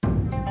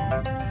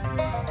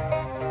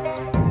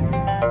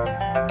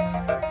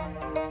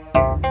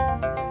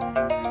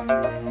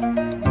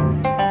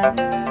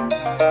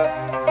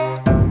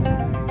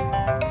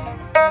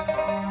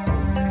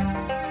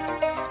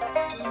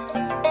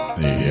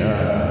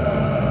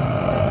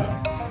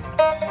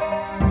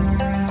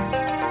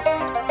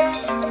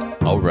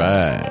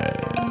right.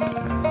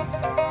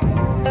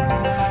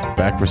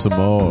 Back for some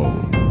more.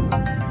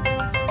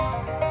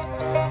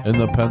 In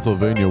the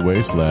Pennsylvania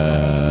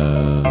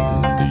wasteland.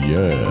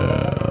 Yeah.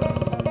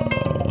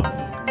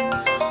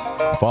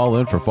 Fall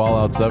in for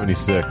Fallout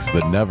 76,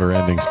 the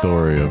never-ending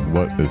story of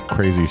what is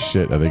crazy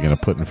shit are they going to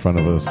put in front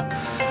of us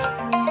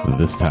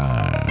this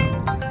time.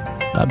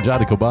 I'm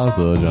Johnny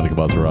Cabasa. Johnny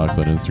Cabasa Rocks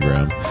on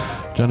Instagram.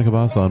 Johnny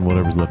Cabasa on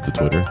whatever's left of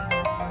Twitter.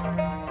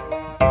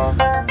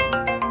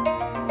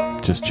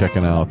 Just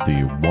checking out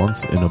the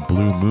Once in a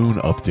Blue Moon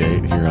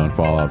update here on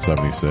Fallout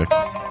 76.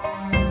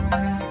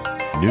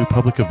 New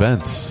public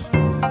events.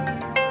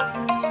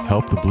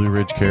 Help the Blue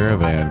Ridge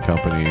Caravan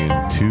Company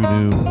in 2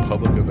 new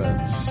public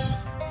events.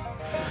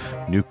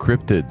 New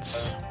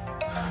cryptids.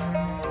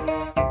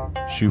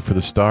 Shoot for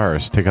the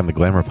Stars. Take on the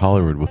glamour of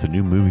Hollywood with a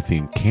new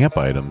movie-themed camp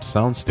item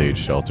soundstage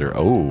shelter.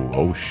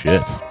 Oh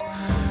shit.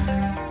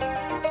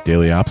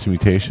 Daily Ops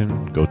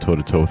mutation. Go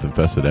toe-to-toe with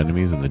infested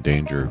enemies and the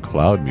Danger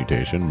Cloud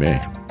mutation.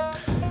 Meh.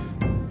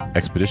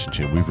 Expedition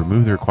chain. We've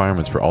removed the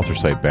requirements for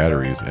ultrasight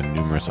batteries and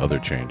numerous other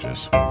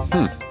changes.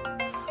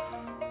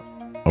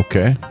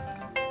 Okay.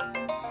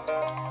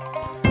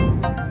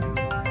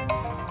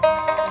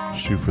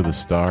 Shoot for the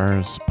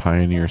Stars.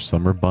 Pioneer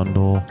Summer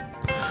Bundle.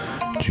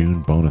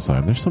 June bonus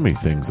item. There's so many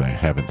things I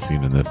haven't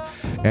seen in this.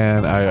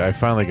 And I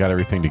finally got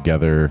everything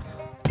together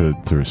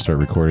to start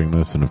recording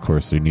this. And of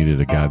course, they needed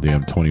a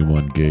goddamn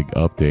 21 gig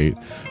update,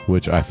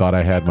 which I thought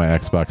I had my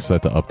Xbox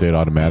set to update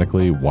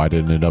automatically. Why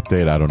didn't it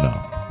update? I don't know.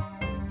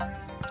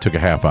 It took a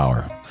half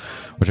hour,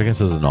 which I guess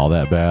isn't all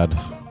that bad,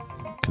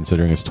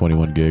 considering it's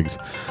 21 gigs.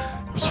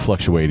 It was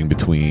fluctuating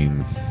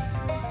between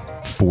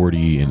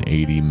 40 and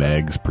 80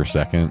 megs per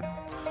second.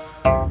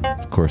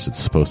 Of course, it's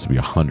supposed to be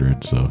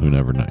 100, so you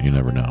never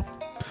know.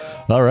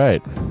 All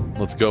right,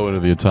 let's go into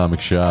the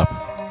Atomic Shop.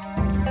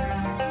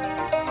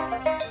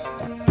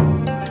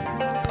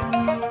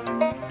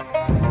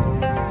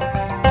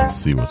 Let's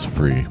see what's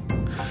free.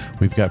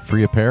 We've got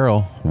free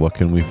apparel. What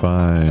can we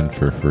find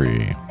for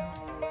free?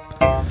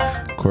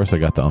 Of course, I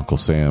got the Uncle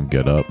Sam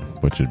get up,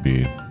 which would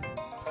be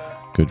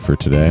good for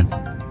today.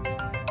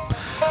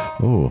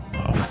 Oh,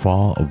 a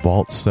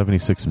Vault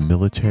 76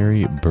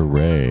 military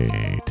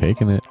beret.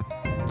 Taking it.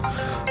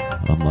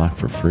 Unlocked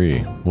for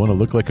free. Want to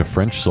look like a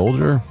French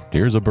soldier?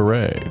 Here's a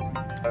beret.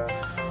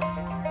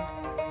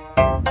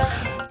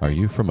 Are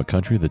you from a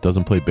country that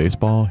doesn't play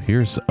baseball?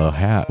 Here's a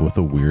hat with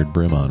a weird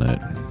brim on it.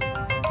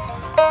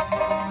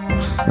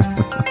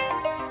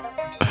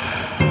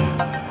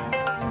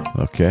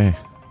 Okay.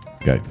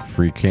 Got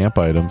free camp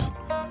items.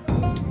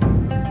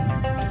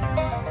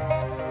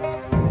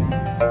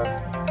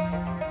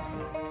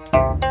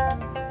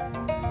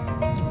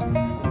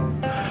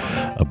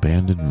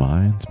 Abandoned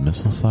mines,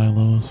 missile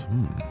silos,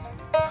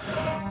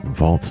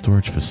 vault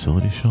storage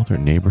facility shelter,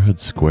 neighborhood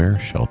square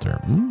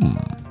shelter.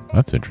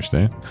 That's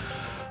interesting.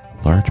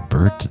 Large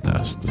bird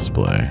nest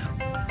display.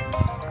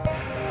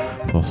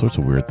 All sorts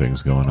of weird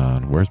things going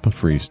on. Where's my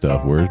free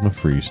stuff?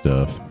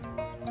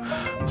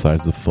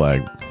 Besides the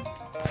flag,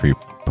 free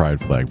pride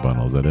flag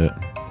bundle. Is that it?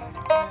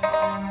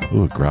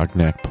 Ooh, a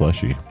Grognak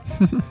plushie.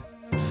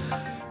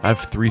 I have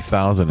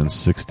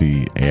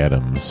 3,060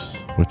 atoms,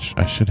 which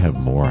I should have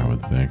more, I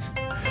would think.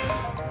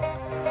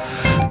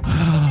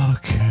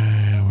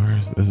 Okay,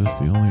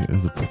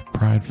 is the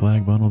pride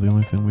flag bundle the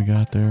only thing we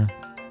got there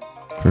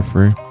for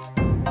free?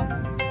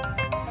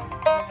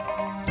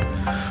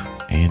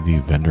 Andy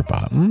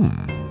Venderbot.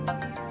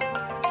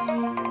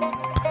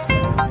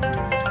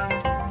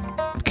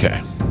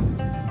 Okay.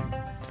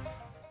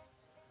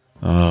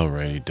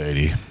 Alrighty,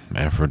 ditey.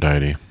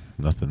 Aphrodite.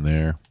 Nothing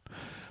there.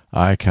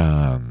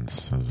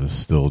 Icons. Is this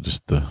still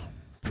just the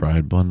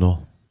pride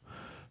bundle?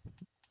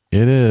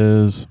 It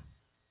is.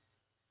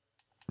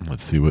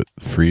 Let's see what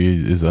free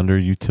is under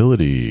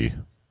utility.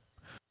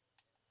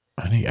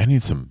 I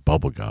need some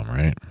bubblegum,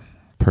 right?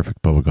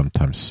 Perfect bubblegum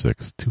times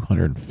 6.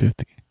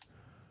 250.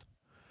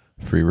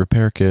 Free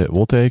repair kit.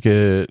 We'll take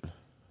it.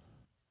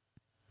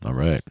 All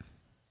right.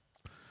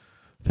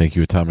 Thank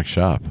you, Atomic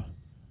Shop.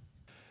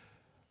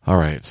 All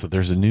right, so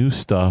there's a new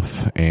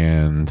stuff,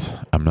 and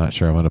I'm not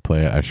sure I'm going to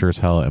play it. I sure as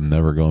hell am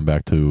never going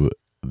back to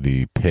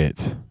the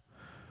pit.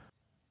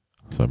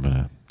 So I'm going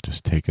to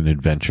just take an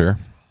adventure.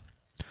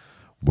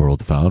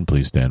 World found,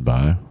 please stand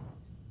by.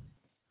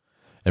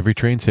 Every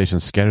train station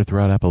scattered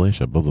throughout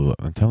Appalachia. Blah, blah,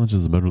 blah.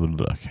 Intelligence. Blah, blah,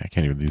 blah. I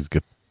can't even.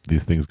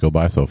 These things go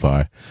by so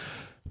far.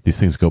 These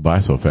things go by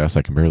so fast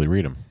I can barely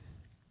read them.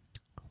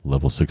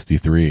 Level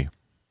 63.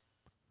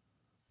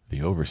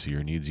 The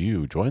Overseer needs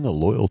you. Join the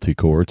Loyalty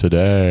Corps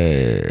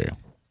today.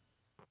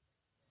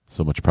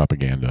 So much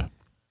propaganda.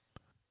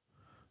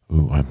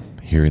 Ooh, I'm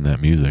hearing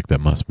that music.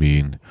 That must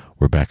mean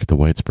we're back at the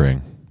White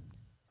Spring.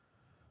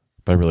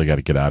 But I really got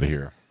to get out of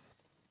here.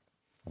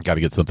 Got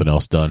to get something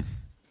else done.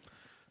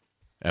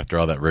 After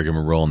all that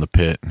rigmarole in the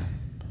pit.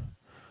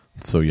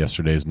 So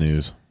yesterday's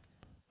news.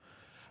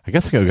 I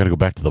guess I got to go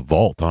back to the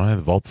vault. Don't I have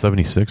the Vault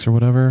 76 or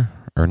whatever?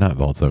 Or not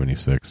Vault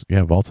 76.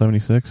 Yeah, Vault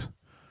 76.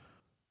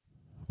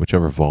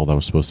 Whichever vault I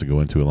was supposed to go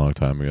into a long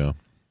time ago.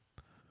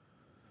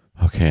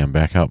 Okay, I'm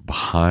back out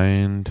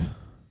behind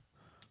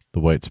the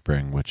White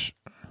Spring, which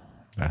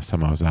last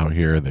time I was out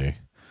here, they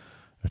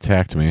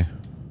attacked me.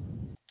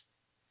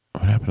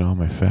 What happened to all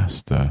my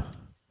fast?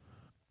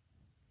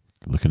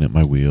 Looking at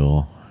my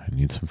wheel. I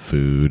need some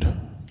food.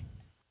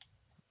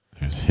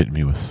 They're just hitting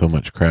me with so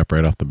much crap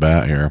right off the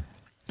bat here.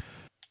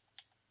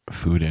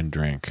 Food and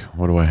drink.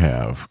 What do I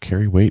have?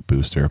 Carry weight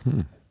booster.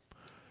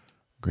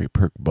 Great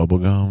perk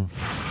bubblegum.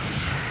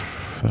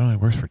 That only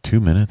works for 2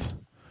 minutes.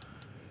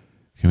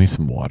 Give me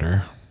some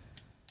water.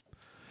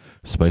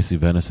 Spicy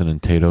venison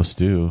and potato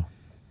stew.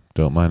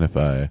 Don't mind if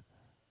I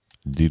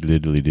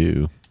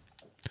do.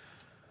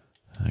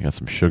 I got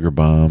some sugar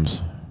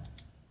bombs.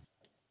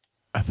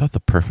 I thought the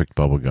perfect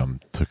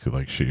bubblegum took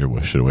like shit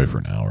away for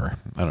an hour.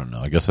 I don't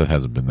know. I guess that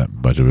hasn't been that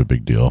much of a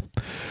big deal.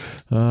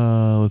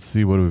 Let's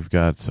see what we've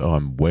got. Oh,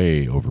 I'm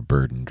way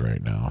overburdened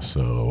right now.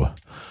 So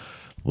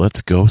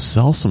let's go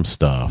sell some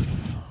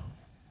stuff.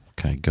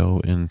 Can I go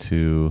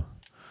into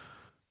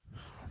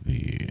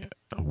the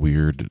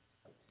weird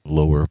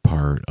lower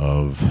part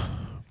of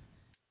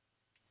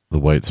the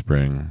White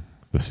Spring,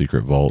 the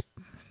secret vault?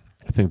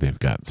 I think they've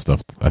got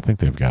stuff. I think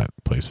they've got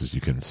places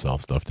you can sell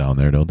stuff down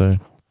there, don't they?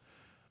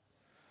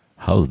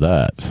 How's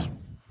that?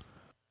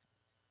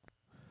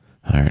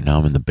 All right, now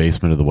I'm in the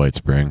basement of the White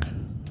Spring.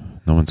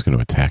 No one's going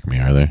to attack me,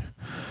 are they?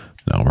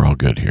 No, we're all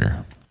good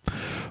here.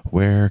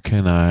 Where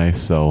can I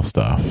sell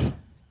stuff?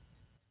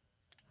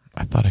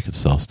 I thought I could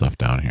sell stuff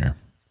down here.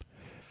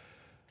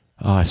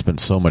 Oh, I spent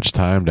so much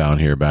time down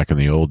here back in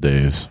the old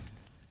days.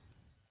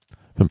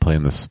 I've been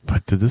playing this.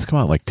 But did this come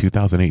out like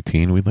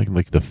 2018? We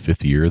like the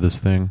 5th year of this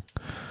thing.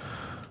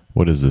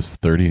 What is this?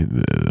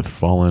 30?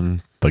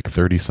 Fallen like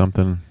 30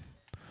 something.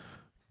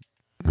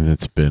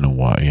 It's been a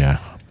while. Yeah.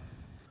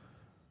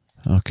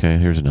 Okay,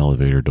 here's an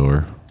elevator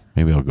door.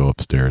 Maybe I'll go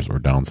upstairs or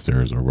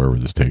downstairs or wherever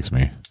this takes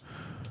me.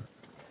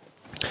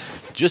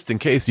 Just in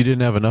case you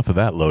didn't have enough of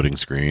that loading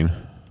screen.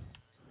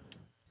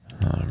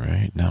 All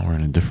right, now we're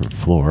in a different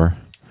floor.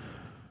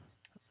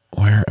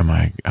 Where am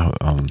I? Out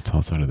on the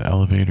outside of the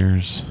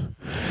elevators.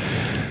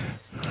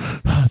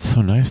 Oh, it's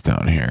so nice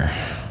down here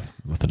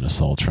with an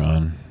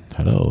Assaultron.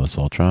 Hello,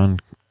 Assaultron.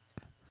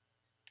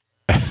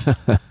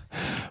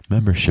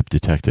 Membership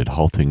detected.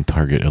 Halting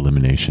target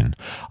elimination.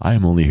 I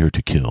am only here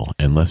to kill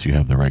unless you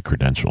have the right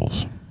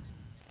credentials.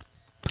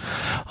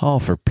 Oh,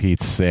 for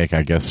Pete's sake,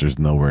 I guess there's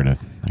nowhere to...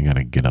 I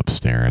gotta get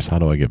upstairs. How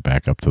do I get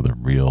back up to the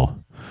real...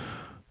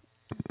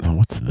 Oh,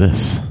 what's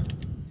this?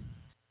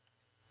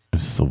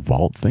 Is this a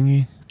vault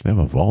thingy? Do they have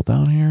a vault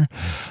down here?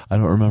 I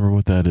don't remember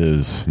what that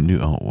is.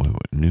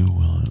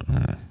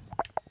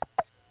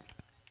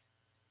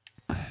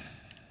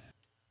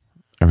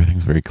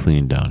 Everything's very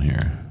clean down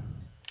here.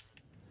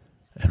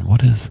 And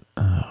what is...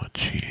 Oh,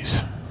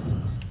 jeez.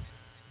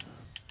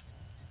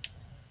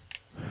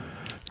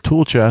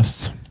 Tool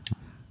chests.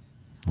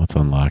 Let's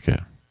unlock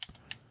it.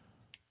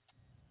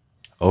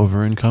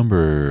 Over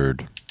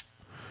encumbered.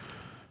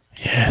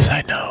 Yes,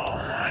 I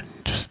know.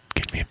 Just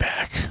get me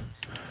back.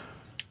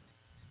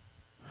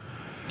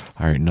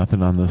 Alright,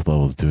 nothing on this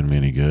level is doing me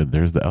any good.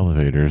 There's the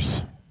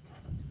elevators.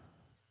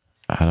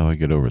 How do I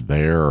get over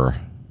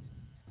there?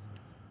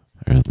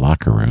 There's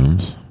locker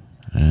rooms.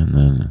 And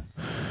then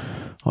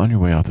on your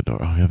way out the door.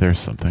 Oh, yeah, there's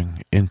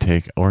something.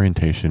 Intake,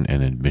 orientation,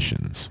 and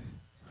admissions.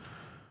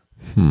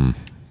 Am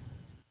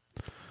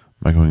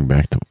I going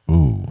back to...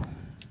 Ooh.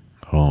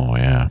 Oh,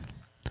 yeah.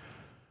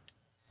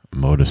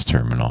 Modus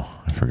terminal.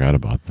 I forgot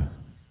about the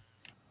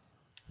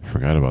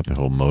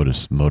whole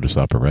modus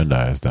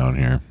operandi is down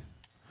here.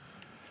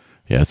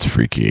 Yeah, it's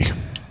freaky.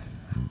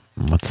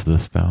 What's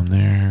this down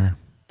there?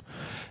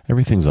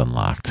 Everything's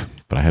unlocked,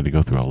 but I had to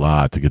go through a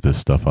lot to get this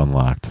stuff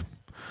unlocked.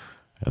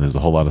 And there's a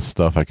whole lot of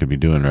stuff I could be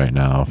doing right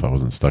now if I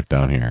wasn't stuck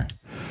down here.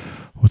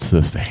 What's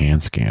this? The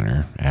hand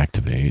scanner.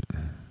 Activate.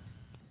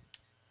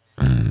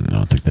 I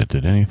don't think that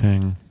did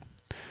anything.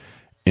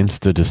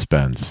 Insta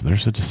dispense.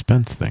 There's a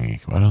dispense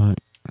thingy. Why don't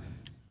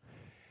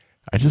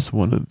I just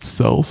want to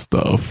sell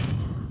stuff.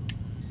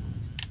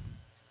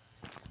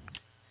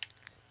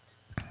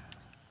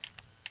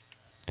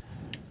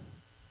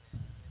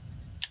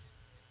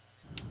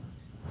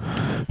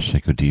 Should I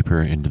go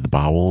deeper into the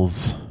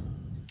bowels?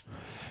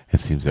 It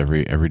seems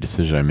every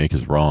decision I make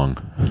is wrong.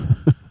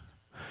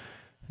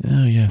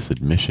 Oh, yes,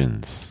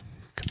 admissions.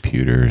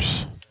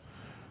 Computers.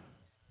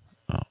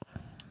 Oh.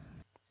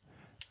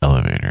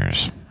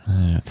 Elevators.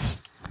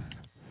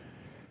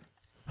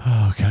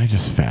 Oh, can I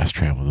just fast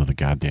travel to the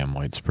goddamn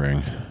White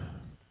Spring?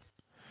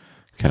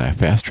 Can I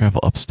fast travel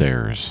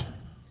upstairs?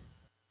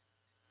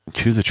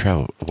 Choose a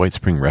travel. White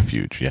Spring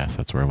Refuge. Yes,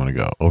 that's where I want to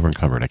go. Over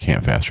encumbered. I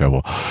can't fast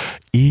travel.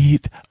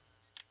 Eat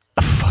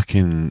a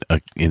fucking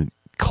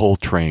coal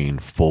train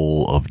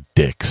full of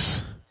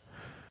dicks.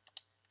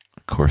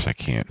 Of course I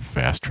can't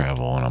fast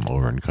travel and I'm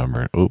over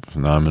encumbered. Oops,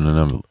 now I'm in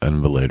an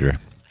elevator.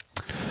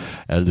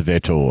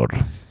 Elevator.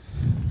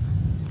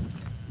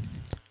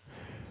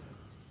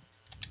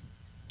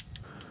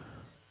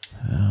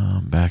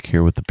 I'm back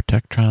here with the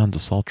Protectrons,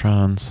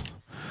 Assaultrons,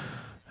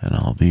 and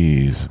all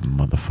these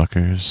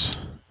motherfuckers.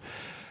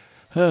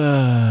 I'm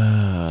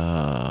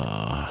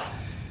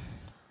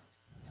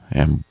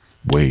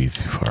way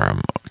too far.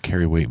 I'm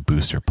carry weight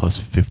booster plus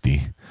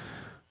 50.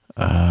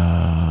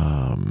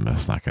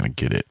 That's not going to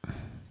get it.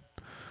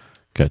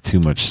 Got too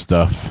much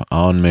stuff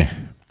on me.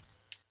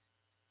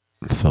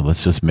 So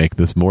let's just make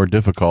this more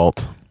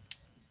difficult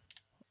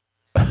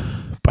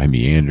by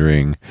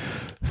meandering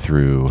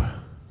through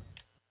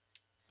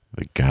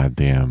the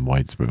goddamn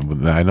White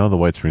Spring. I know the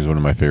White Spring is one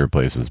of my favorite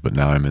places, but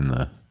now I'm in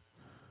the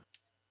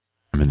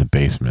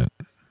basement,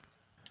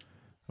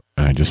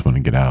 and I just want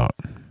to get out.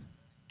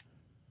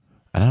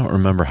 And I don't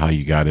remember how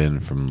you got in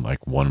from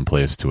like one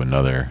place to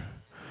another,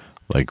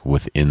 like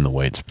within the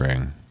White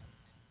Spring.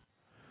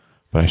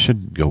 But I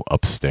should go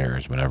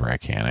upstairs whenever I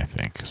can, I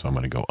think. So I'm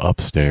going to go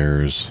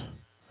upstairs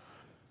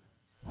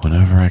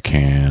whenever I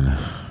can.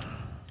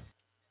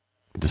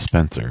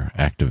 Dispenser,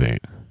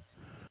 activate.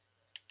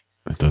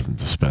 It doesn't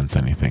dispense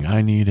anything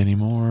I need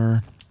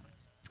anymore.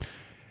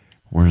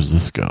 Where does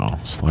this go?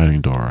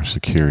 Sliding door,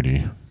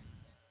 security.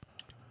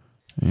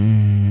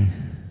 Oh,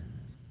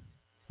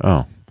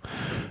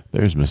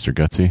 there's Mr.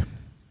 Gutsy.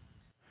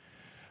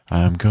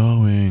 I'm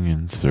going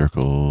in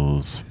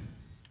circles.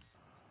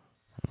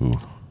 Ooh,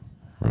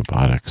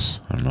 robotics.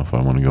 I don't know if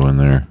I want to go in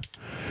there.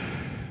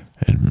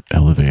 And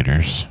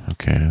elevators.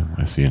 Okay,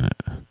 I see it.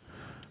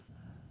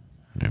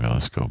 Maybe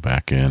let's go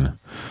back in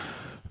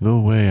the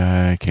way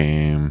I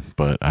came,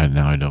 but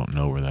now I don't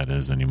know where that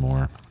is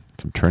anymore.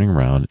 So I'm turning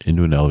around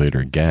into an elevator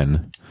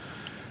again.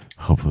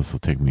 Hopefully this will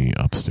take me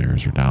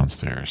upstairs or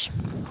downstairs.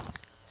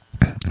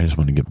 I just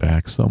want to get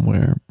back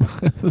somewhere.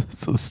 This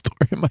is the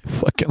story of my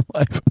fucking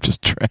life. I'm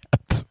just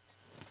trapped.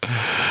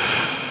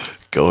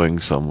 Going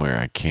somewhere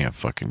I can't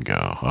fucking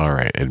go. All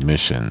right,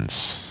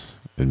 admissions.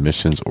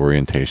 Admissions,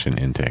 orientation,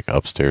 intake.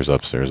 Upstairs,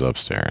 upstairs,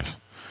 upstairs.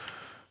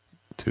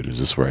 Dude, is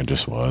this where I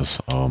just was?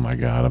 Oh my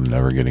god, I'm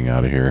never getting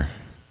out of here.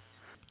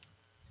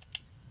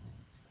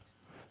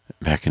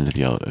 Back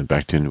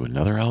into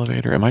another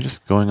elevator? Am I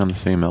just going on the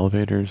same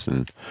elevators?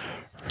 And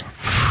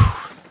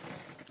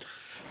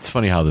it's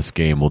funny how this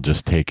game will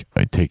just take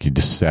you,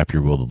 just sap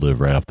your will to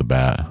live right off the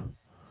bat.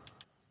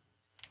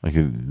 Like,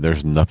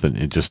 there's nothing,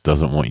 it just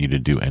doesn't want you to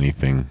do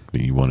anything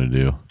that you want to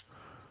do.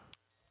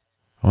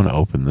 I want to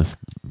open this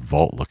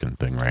vault looking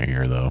thing right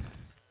here, though.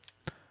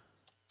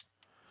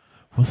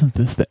 Wasn't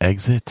this the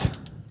exit?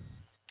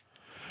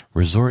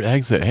 Resort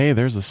exit. Hey,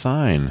 there's a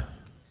sign.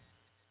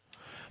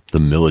 The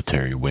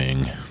military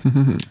wing.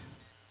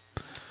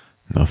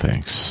 No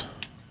thanks.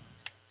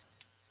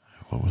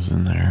 What was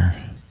in there?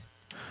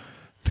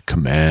 The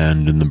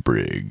command and the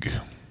brig.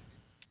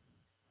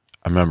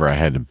 I remember I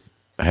had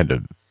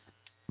to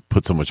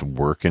put so much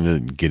work into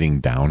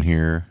getting down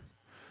here.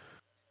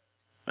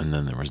 And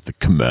then there was the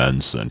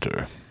command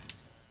center.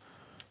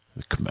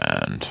 The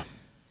command.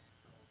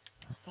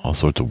 All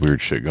sorts of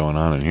weird shit going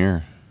on in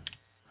here.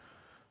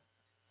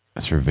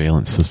 A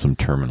surveillance system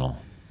terminal.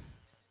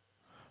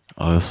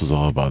 Oh, this was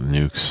all about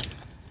nukes.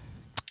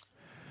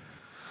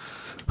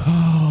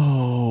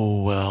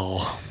 Oh,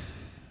 well.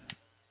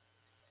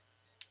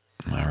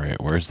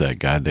 Alright, where's that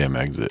goddamn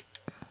exit?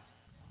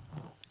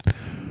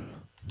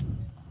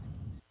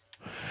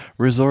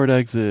 Resort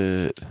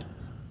exit.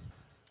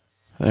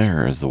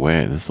 There is the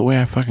way. This is the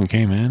way I fucking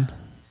came in.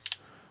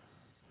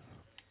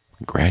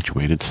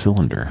 Graduated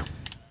cylinder.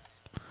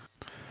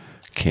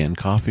 Canned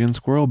coffee and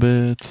squirrel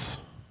bits.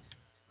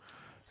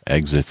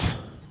 Exit.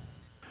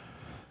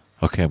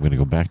 Okay, I'm going to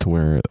go back to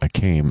where I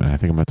came, and I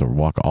think I'm going to have to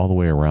walk all the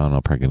way around.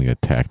 I'm probably going to get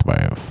attacked by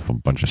a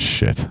bunch of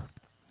shit.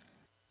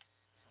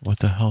 What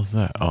the hell is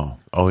that?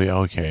 Oh yeah,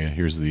 okay.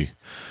 Here's the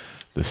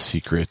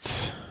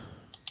secret.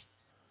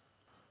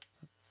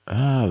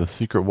 The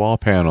secret wall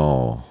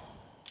panel.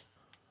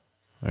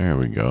 There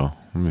we go.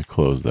 Let me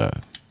close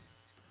that.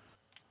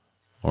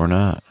 Or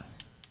not.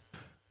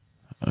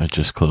 It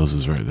just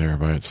closes right there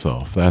by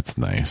itself. That's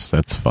nice.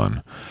 That's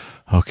fun.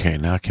 Okay,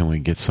 now can we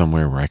get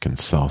somewhere where I can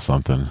sell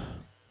something?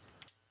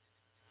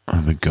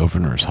 The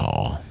governor's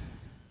hall.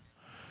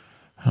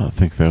 I don't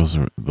think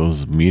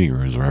those meeting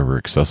rooms are ever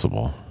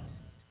accessible.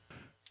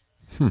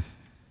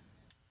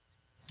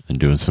 And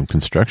doing some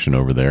construction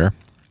over there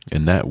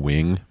in that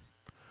wing.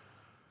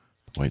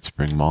 White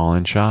Spring Mall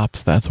and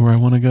Shops. That's where I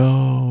want to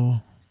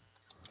go.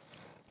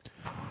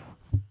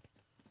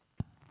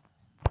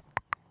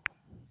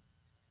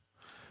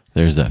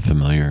 There's that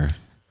familiar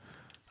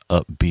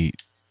upbeat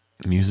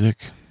music.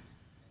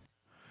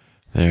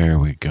 There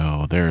we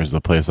go. There's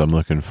the place I'm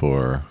looking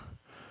for.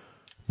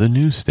 The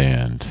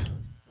newsstand.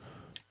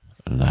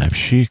 Live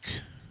Chic.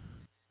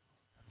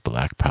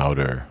 Black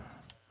powder.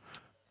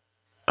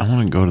 I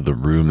want to go to the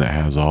room that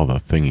has all the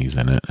thingies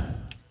in it.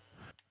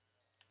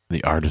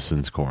 The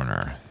Artisan's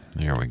Corner.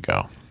 There we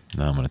go.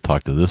 Now I'm going to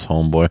talk to this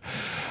homeboy,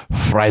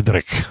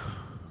 Friedrich.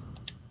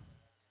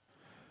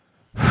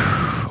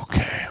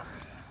 Okay.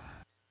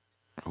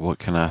 What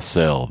can I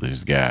sell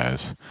these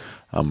guys?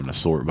 I'm going to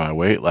sort by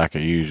weight like I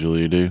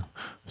usually do.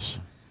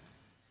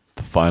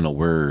 The final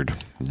word,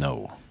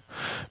 no.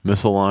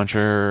 Missile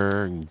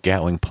launcher,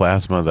 Gatling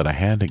plasma that I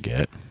had to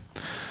get.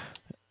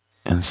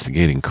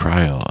 Instigating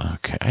cryo.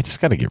 Okay, I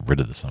just got to get rid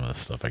of some of this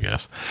stuff, I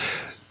guess.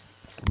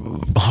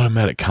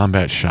 Automatic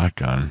combat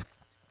shotgun.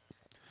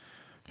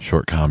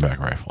 Short combat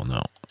rifle,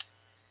 no.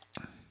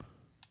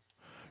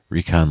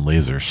 Recon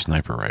laser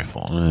sniper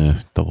rifle.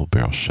 Double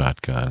barrel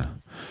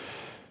shotgun.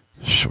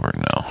 Short,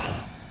 no.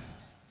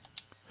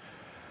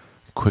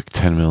 Quick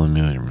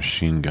 10mm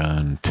machine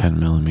gun.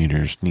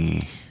 10mm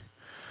knee.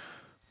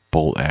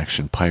 Bolt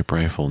action pipe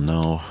rifle,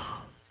 no.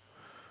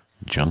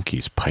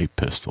 Junkie's pipe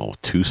pistol.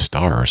 2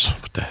 stars.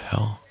 What the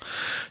hell?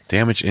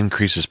 Damage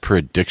increases per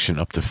addiction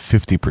up to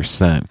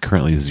 50%.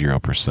 Currently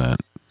 0%.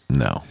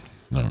 No,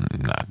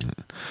 not.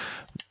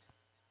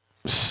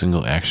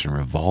 Single action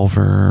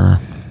revolver.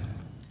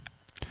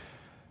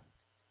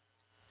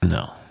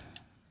 No.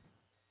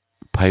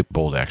 Pipe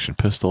bolt action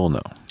pistol.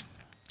 No.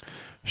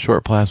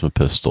 Short plasma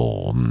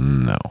pistol.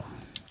 No.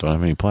 Don't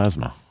have any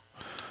plasma.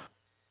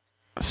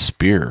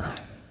 Spear.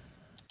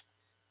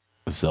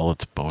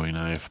 Zealot's Bowie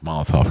knife.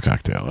 Molotov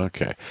cocktail.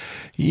 Okay.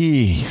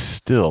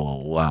 Still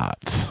a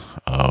lot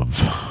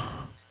of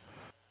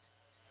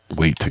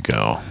weight to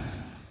go.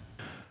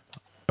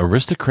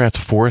 Aristocrat's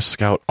Forest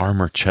Scout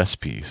armor chest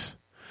piece.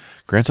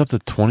 Grants up to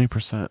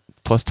 20%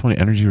 plus 20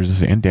 energy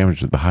resistance and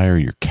damage the higher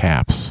your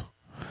caps.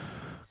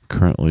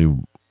 Currently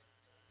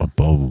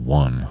above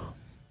 1.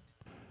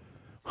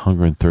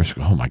 Hunger and thirst.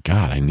 Oh my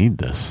god, I need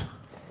this.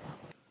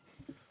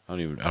 I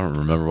don't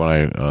remember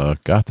when I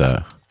got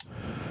that.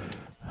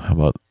 How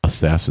about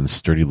Assassin's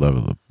sturdy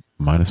level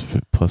minus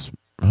plus?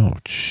 Oh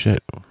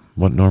shit!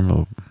 What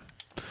normal?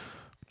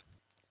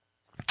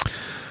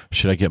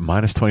 Should I get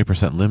minus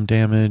 20% limb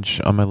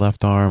damage on my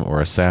left arm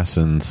or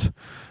Assassin's?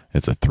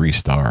 It's a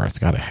 3-star. It's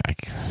got a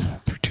hack.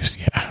 Reduce,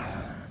 yeah.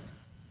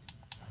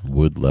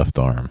 Wood left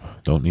arm.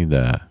 Don't need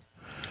that.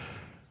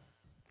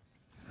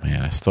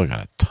 Man, I still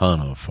got a ton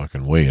of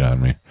fucking weight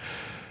on me.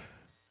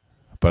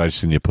 But I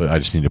just need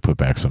to put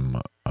back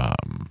some. I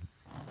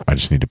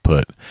just need to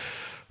put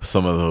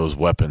some of those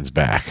weapons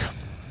back.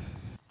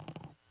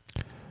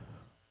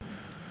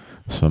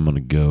 So I'm gonna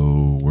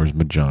go. Where's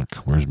my junk?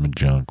 Where's my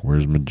junk?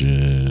 Where's my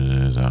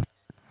jizz?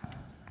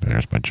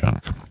 There's my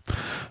junk.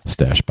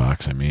 Stash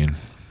box, I mean.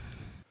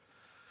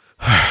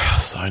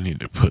 So I need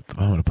to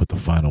I'm going to put the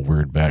final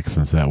word back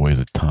since that weighs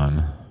a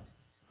ton.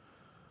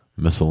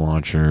 Missile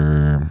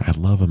launcher. I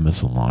love a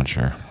missile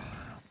launcher.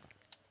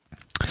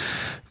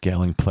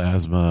 Gatling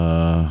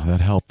plasma.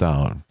 That helped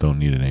out. Don't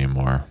need it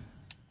anymore.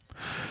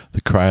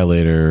 The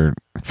cryolator.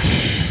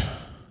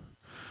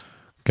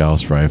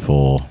 Gauss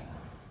rifle.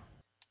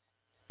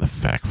 The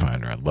fact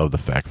finder. I love the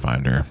fact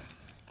finder.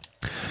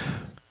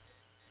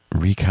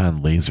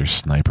 Recon laser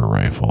sniper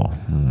rifle.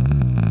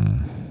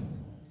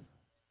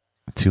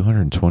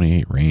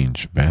 228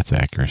 range. VATS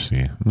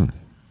accuracy.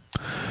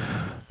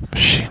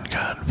 Machine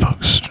gun.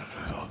 Folks.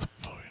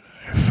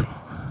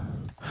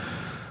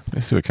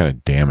 Let's see what kind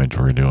of damage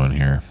we're doing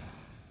here.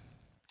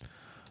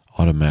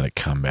 Automatic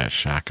combat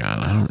shotgun.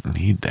 I don't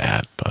need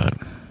that, but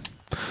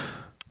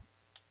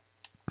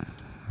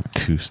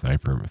 3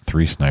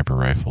 sniper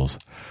rifles,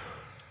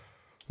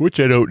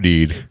 which I don't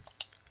need.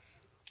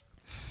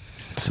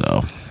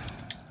 So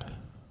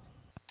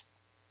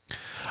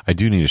I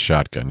do need a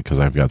shotgun because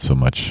I've got so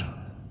much.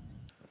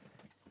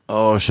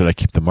 Oh, should I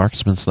keep the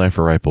marksman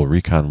sniper rifle,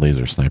 recon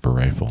laser sniper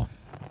rifle,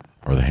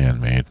 or the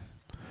handmade?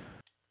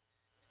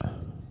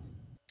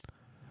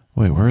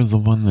 Wait, where's the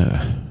one that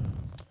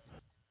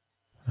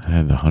I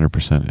had the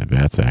 100%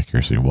 VATS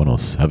accuracy,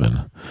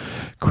 107.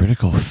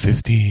 Critical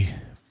 50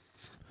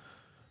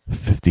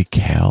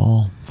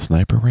 cal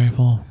sniper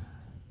rifle?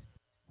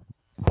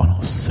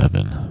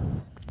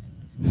 107.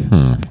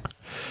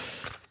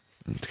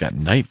 It's got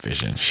night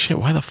vision. Shit,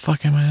 why the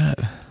fuck am I not?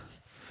 I'm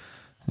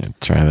gonna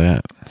try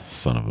that.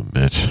 Son of a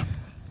bitch.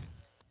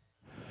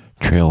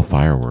 Trail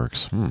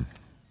fireworks.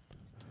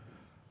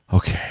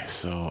 Okay,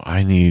 so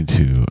I need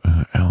to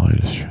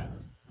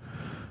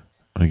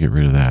I'm gonna get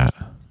rid of that.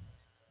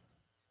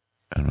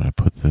 I'm gonna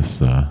put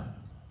this and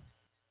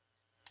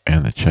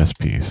the chest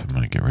piece. I'm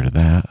gonna get rid of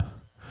that.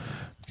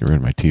 Get rid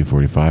of my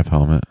T-45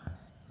 helmet.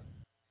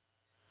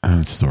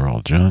 And store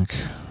all junk.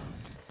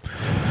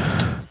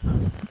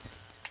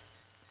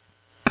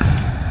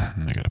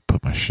 And I gotta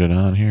put my shit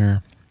on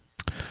here.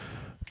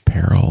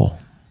 Apparel.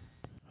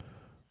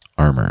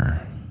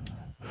 Armor.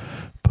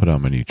 Put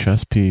on my new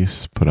chest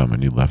piece. Put on my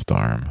new left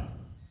arm.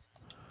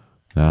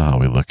 Now how are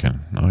we looking?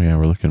 Oh yeah,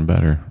 we're looking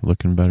better.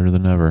 Looking better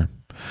than ever.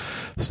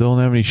 Still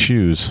don't have any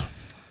shoes.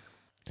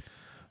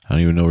 I don't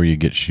even know where you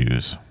get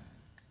shoes.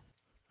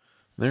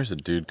 There's a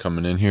dude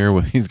coming in here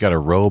he's got a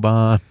robe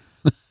on.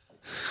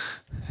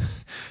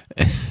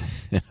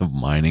 And a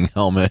mining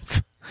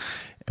helmet.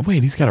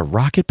 Wait, he's got a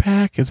rocket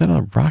pack? Is that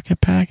a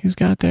rocket pack he's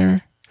got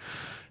there?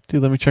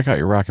 Dude, let me check out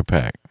your rocket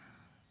pack.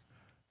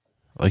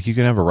 Like, you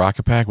can have a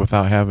rocket pack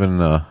without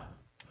having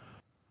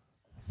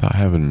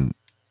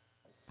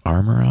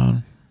armor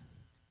on?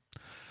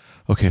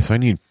 Okay, so I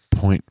need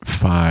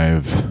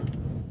 0.5.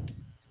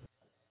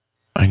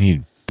 I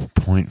need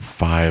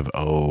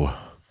 0.50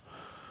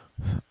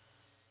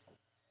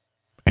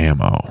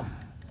 ammo.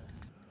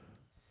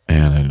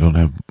 And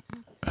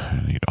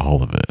I need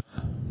all of it.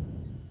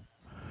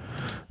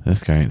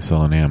 This guy ain't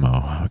selling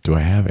ammo. Do I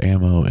have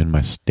ammo in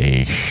my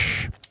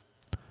stash?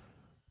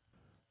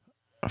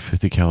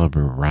 50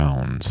 caliber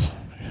rounds.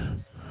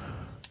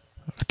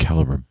 A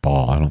caliber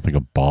ball. I don't think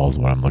a ball is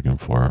what I'm looking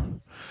for.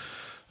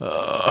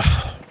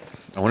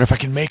 I wonder if I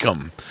can make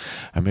them.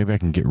 Maybe I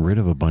can get rid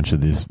of a bunch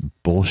of this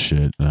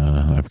bullshit.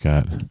 I've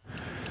got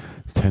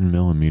 10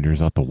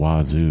 millimeters out the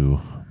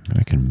wazoo. Maybe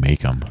I can make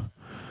them.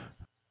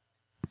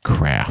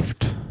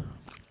 Craft.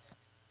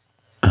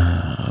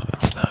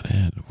 That's not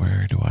it.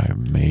 Where do I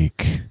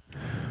make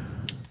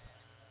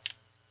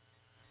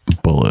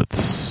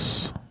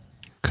bullets?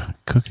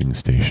 Cooking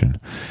station.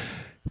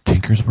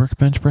 Tinker's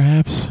workbench,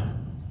 perhaps?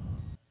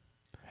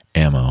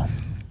 Ammo.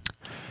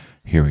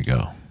 Here we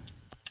go.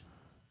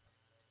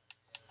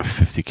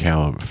 50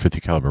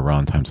 caliber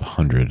round times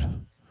 100.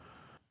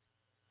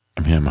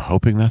 I mean, I'm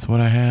hoping that's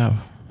what I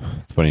have.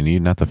 That's what I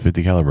need, not the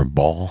 50 caliber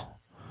ball.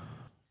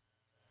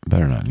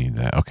 Better not need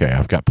that. Okay,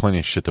 I've got plenty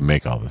of shit to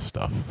make all this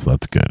stuff, so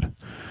that's good.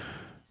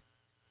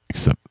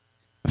 Except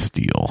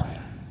steel.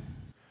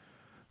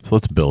 So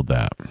let's build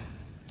that.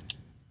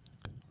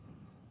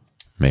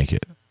 Make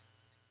it.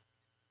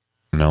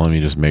 Now let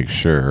me just make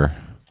sure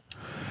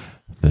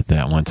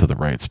that went to the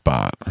right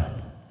spot.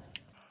 A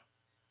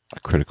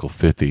critical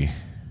 50.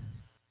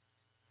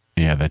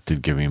 Yeah, that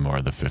did give me more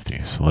of the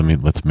 50. So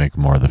let's make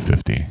more of the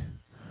 50.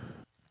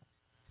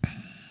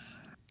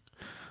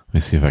 Let me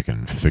see if I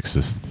can fix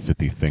this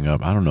 50 thing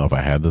up. I don't know if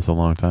I had this a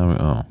long time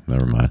ago. Oh,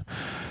 never mind.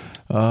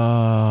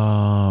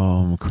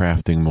 I'm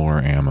crafting more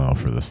ammo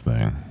for this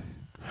thing.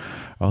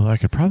 Although I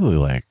could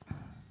probably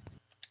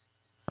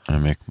I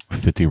make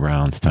 50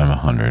 rounds times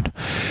 100.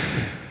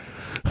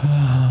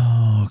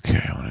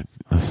 Okay,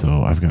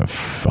 so I've got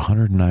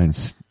 109.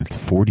 It's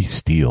 40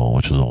 steel,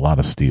 which is a lot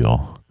of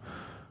steel.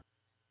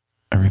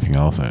 Everything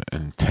else,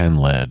 and 10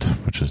 lead,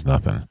 which is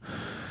nothing.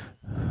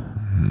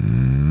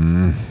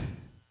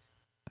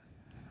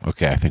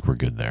 Okay, I think we're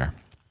good there.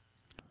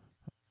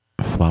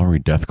 Flowery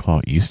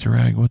Deathclaw Easter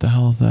egg? What the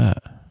hell is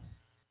that?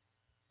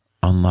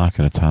 Unlock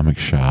an atomic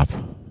shop.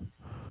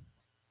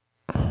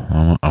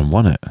 I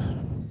want it.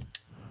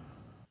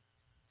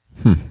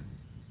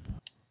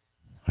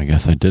 I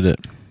guess I did it.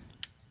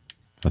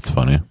 That's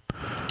funny.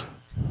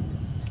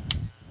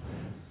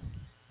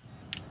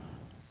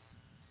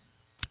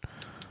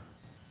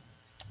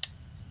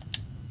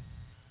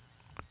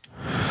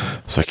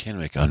 So I can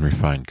make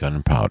unrefined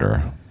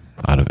gunpowder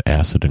out of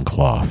acid and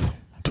cloth.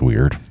 It's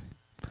weird.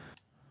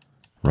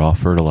 Raw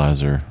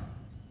fertilizer.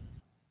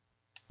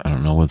 I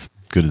don't know what's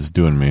good it's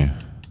doing me,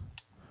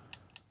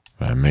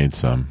 but I made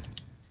some.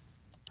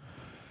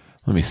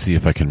 Let me see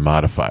if I can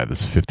modify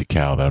this 50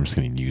 cal that I'm just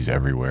going to use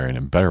everywhere, and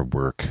it better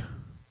work.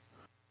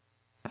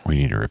 We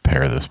need to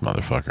repair this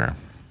motherfucker.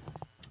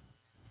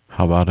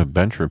 How about a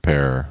bench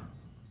repair?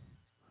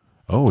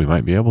 Oh, we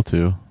might be able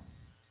to.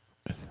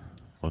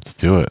 Let's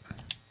do it.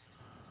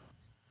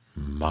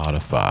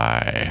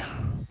 Modify.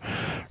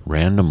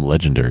 Random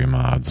legendary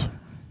mods.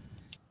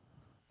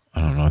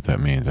 I don't know what that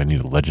means. I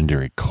need a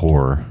legendary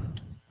core.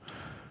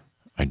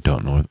 I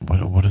don't know.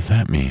 What does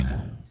that mean?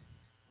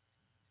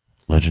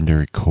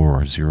 Legendary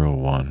core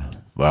 01.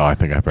 Well, I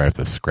think I probably have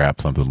to scrap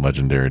something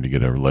legendary to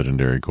get a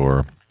legendary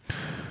core.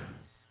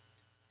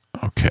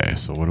 Okay,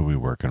 so what are we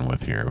working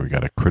with here? We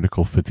got a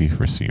critical 50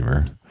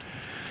 receiver.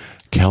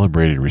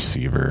 Calibrated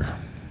receiver.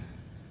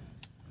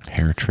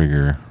 Hair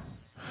trigger.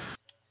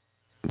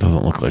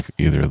 Doesn't look like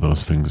either of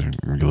those things are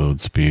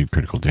reload speed,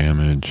 critical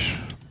damage.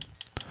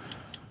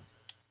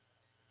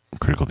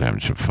 Critical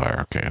damage of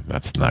fire. Okay,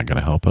 that's not going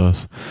to help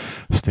us.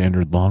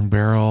 Standard long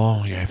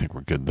barrel. Yeah, I think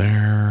we're good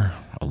there.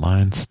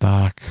 Aligned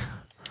stock.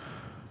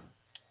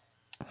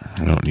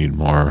 I don't need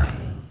more.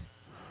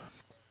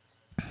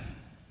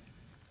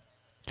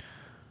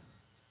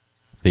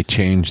 They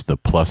changed the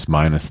plus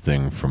minus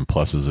thing from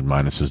pluses and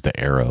minuses to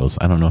arrows.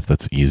 I don't know if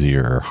that's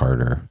easier or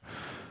harder.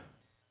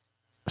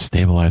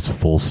 Stabilize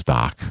full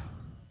stock.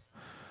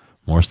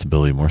 More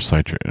stability, more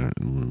citrus,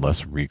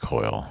 less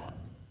recoil.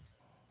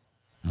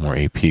 More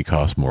AP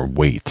cost, more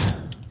weight.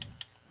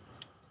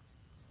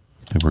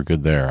 I think we're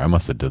good there. I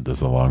must have did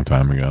this a long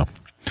time ago.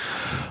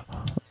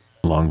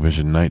 Long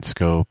vision night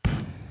scope.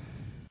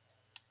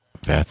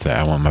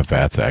 I want my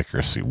VATS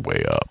accuracy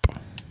way up.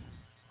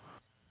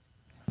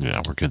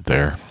 Yeah, we're good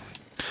there.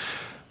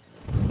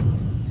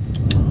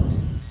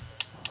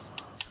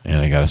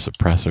 And I got a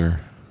suppressor.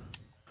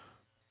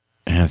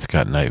 And it's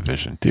got night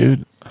vision.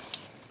 Dude,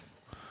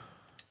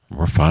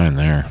 we're fine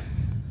there.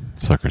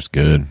 Sucker's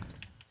good.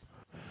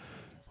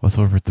 What's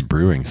over at the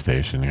brewing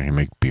station? I can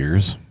make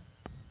beers.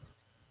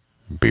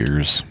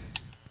 Beers.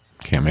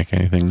 Can't make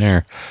anything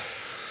there.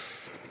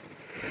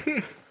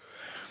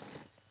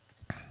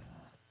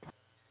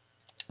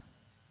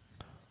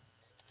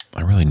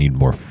 I really need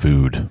more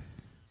food.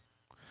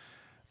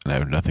 And I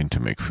have nothing to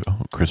make food.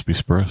 Oh, crispy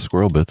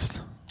squirrel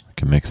bits. I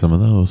can make some of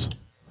those.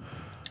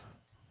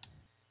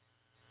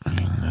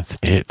 And that's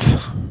it.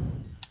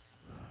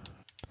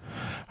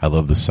 I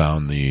love the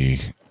sound the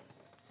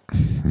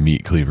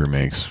meat cleaver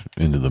makes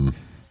into the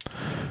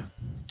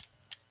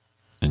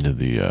into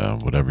the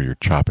whatever you're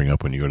chopping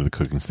up when you go to the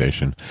cooking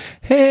station.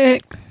 Hey!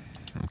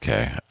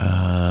 Okay.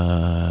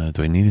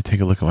 Do I need to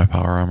take a look at my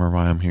power armor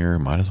while I'm here?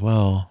 Might as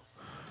well.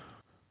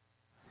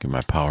 Get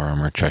my power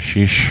armor.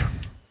 Chashish.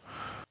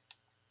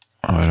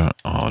 Did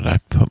I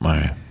put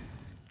my...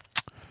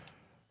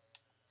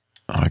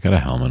 Oh, I got a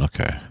helmet.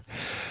 Okay.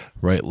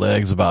 Right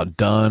leg's about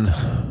done.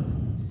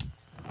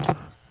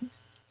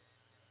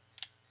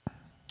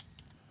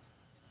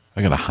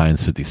 I got a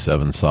Heinz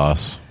 57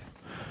 sauce.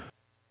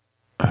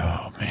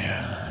 Oh,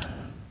 man.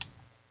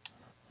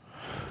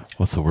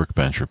 What's a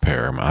workbench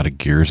repair? I'm out of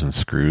gears and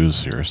screws.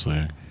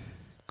 Seriously.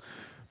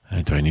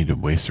 Do I need to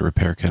waste a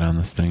repair kit on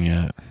this thing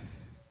yet?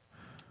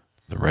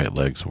 The right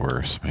leg's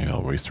worse. Maybe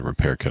I'll waste a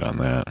repair kit on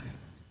that.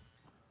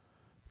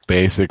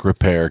 Basic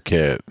repair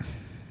kit.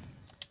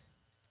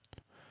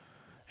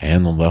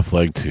 And the left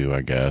leg too,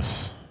 I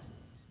guess.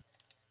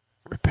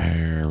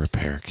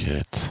 Repair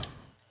kit.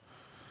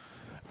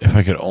 If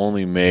I could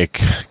only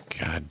make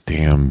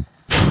goddamn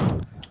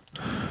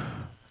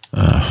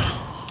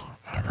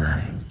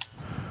whatever.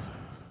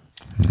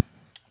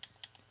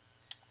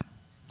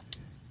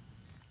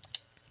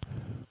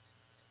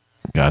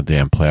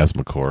 Goddamn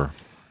plasma core.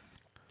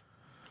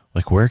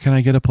 Like, where can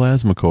I get a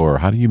plasma core?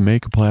 How do you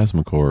make a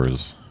plasma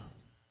cores?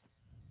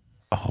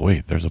 Oh,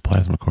 wait, there's a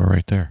plasma core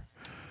right there.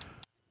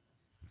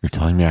 You're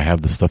telling me I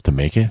have the stuff to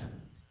make it?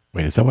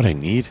 Wait, is that what I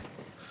need?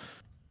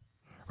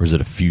 Or is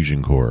it a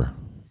fusion core?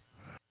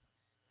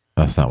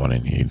 That's not what I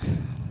need.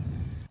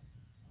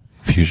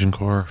 Fusion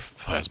core?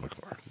 Plasma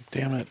core.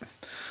 Damn it.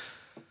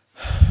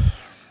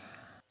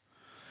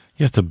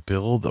 You have to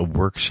build a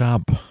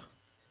workshop?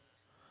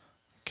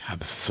 God,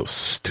 this is so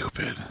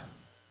stupid.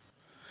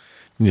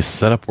 You need to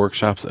set up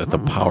workshops at the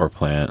power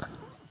plant.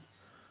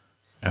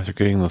 After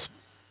getting those...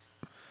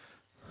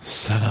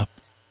 Set up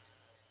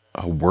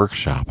a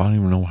workshop. I don't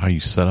even know how you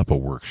set up a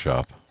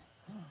workshop.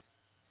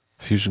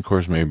 Fusion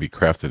cores may be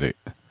crafted at...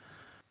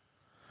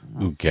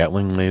 Ooh,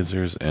 Gatling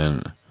lasers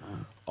and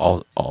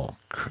all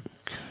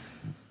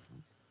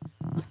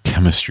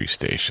chemistry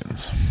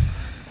stations.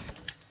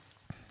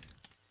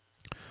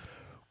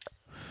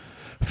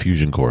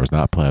 Fusion cores,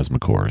 not plasma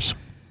cores.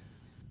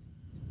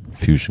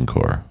 Fusion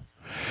core.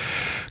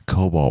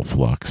 Cobalt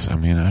flux. I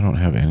mean, I don't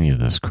have any of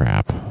this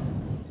crap.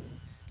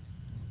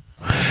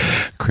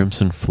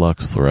 Crimson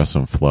flux,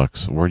 fluorescent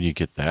flux. Where do you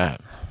get that?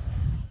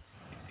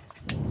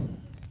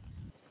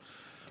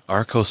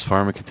 Arcos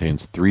Pharma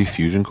contains 3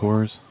 fusion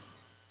cores.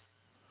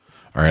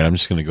 All right, I'm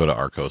just going to go to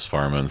Arcos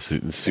Pharma and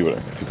see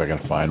if I can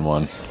find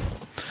one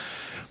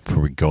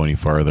before we go any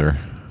farther.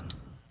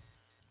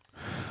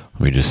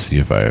 Let me just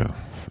see what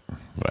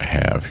I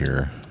have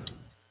here.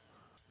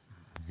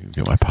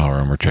 Get my power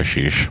armor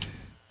chashish.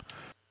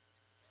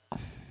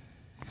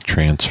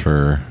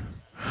 Transfer.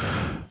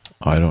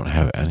 I don't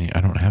have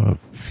a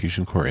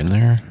fusion core in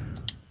there.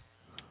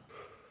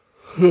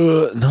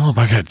 No,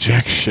 I got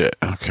jack shit.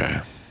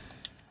 Okay.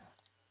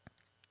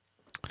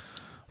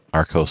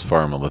 Arcos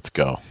Pharma, let's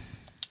go.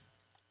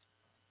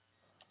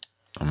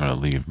 I'm gonna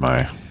leave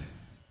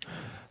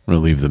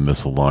the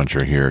missile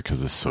launcher here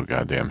because it's so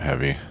goddamn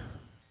heavy.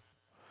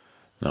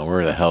 Now,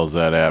 where the hell's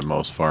that at,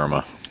 Most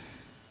Pharma?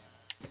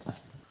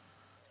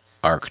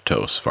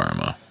 Arctos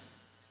Pharma.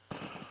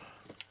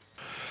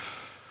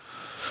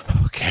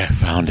 Okay, I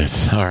found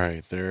it. All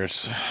right,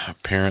 there's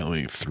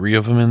apparently 3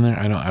 of them in there.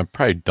 I've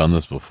probably done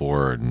this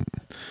before and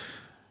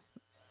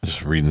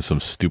just reading some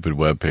stupid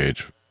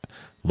webpage.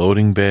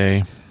 Loading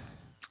bay,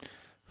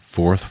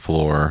 4th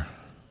floor,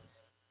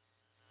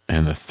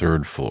 and the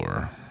 3rd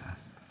floor.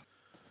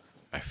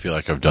 I feel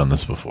like I've done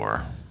this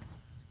before.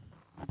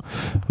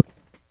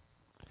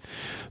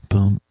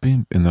 Boom,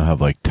 boom, and they'll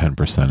have like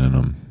 10% in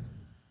them.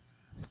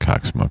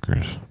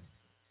 Cocksmokers.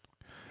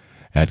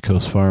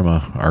 Adcos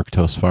Pharma,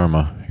 Arctos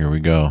Pharma. Here we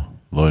go.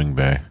 Loading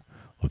bay.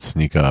 Let's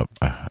sneak up.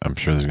 I'm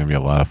sure there's going to be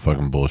a lot of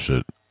fucking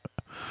bullshit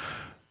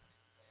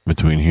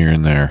between here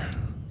and there.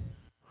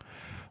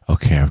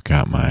 Okay, I've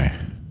got my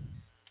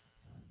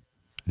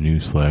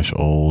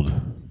new/old.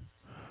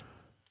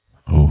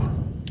 Oh.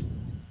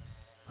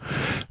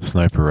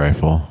 Sniper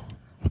rifle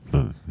with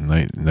the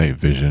night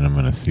vision. I'm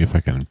going to see if I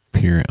can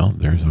peer. Oh,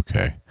 there's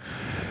okay.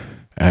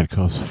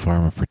 Adcos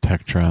Pharma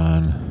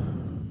Protectron.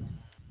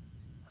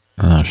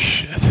 Oh,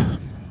 shit.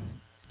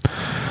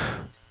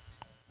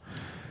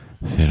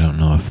 See, I don't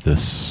know if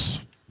this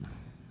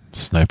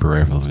sniper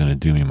rifle is going to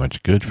do me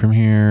much good from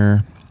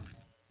here.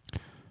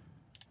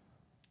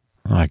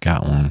 Oh, I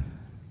got one.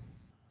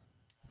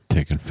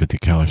 Taking 50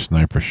 cal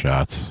sniper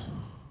shots.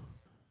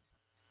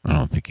 I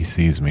don't think he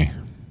sees me.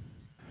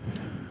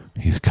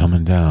 He's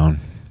coming down.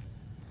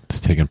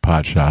 He's taking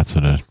pot shots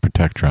at a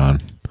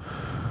Protectron.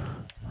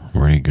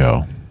 Where'd he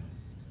go?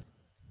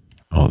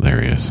 Oh,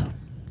 there he is.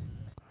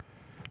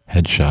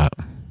 Headshot.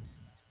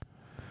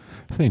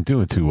 This ain't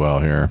doing too well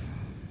here.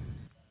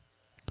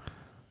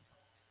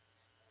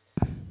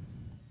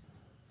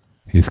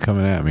 He's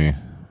coming at me,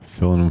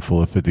 filling him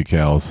full of 50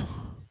 cals.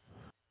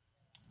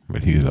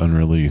 But he's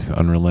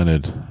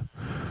unrelented.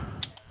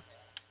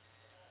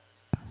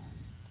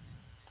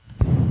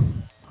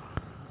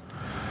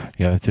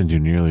 Yeah, that didn't do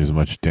nearly as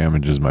much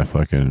damage as my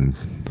fucking...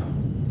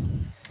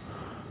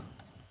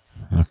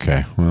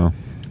 Okay, well...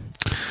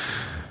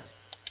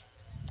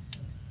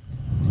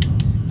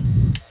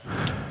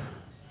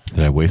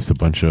 Did I waste a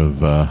bunch of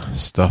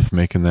stuff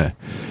making that?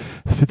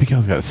 50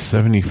 cal's got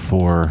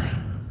 74.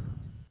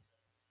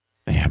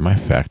 Yeah, my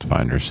fact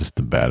finder is just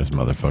the baddest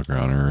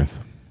motherfucker on earth.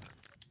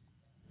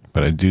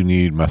 But I do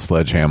need my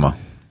sledgehammer.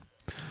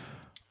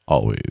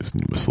 Always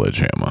need my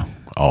sledgehammer.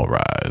 All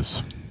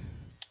rise.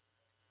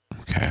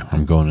 Okay,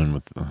 I'm going in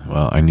with...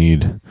 Well, I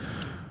need...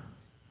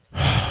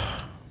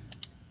 Oh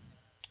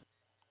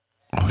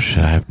shit,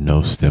 I have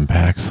no stim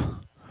packs.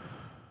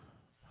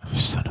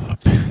 Son of a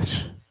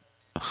bitch.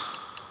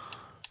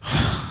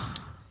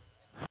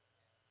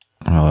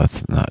 Well,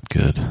 that's not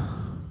good.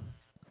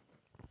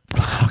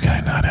 How can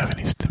I not have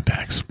any stim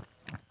packs?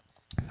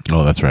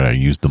 Oh, that's right. I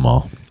used them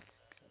all.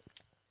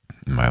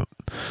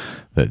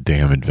 That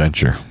damn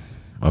adventure.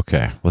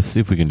 Okay, let's see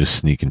if we can just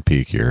sneak and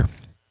peek here.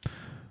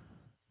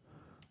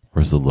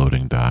 Where's the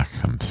loading dock?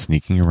 I'm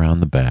sneaking around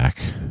the back.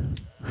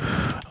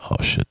 Oh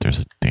shit, there's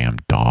a damn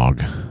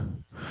dog.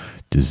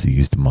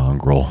 Diseased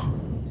mongrel.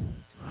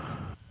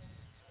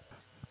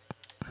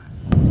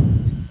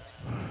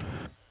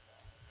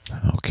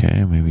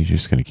 Okay, maybe you're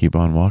just going to keep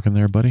on walking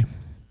there, buddy.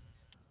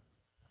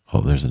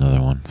 Oh, there's another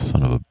one.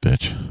 Son of a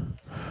bitch.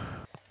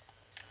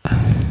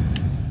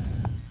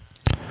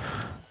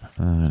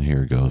 And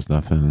here goes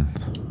nothing.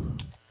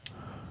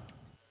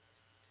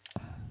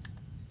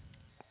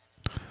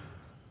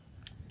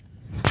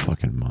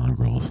 Fucking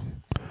mongrels.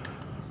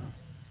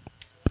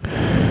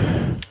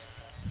 The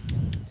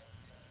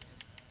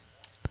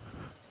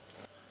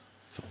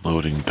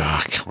loading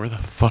dock. Where the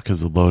fuck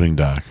is the loading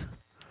dock?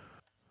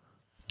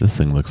 This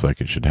thing looks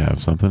like it should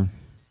have something.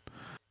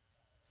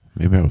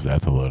 Maybe I was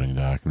at the loading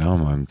dock. Now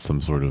I'm on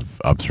some sort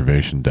of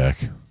observation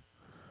deck. At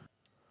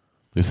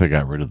least I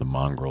got rid of the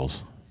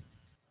mongrels.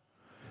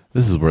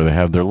 This is where they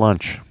have their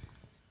lunch.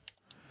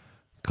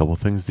 A couple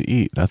things to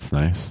eat. That's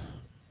nice.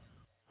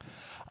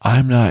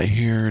 I'm not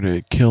here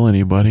to kill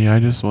anybody. I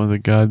just want the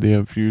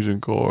goddamn fusion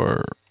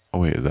core. Oh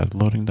wait, is that the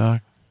loading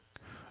dock?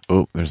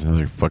 Oh, there's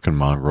another fucking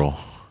mongrel.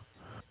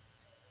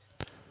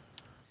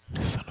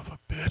 Son of a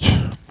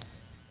bitch.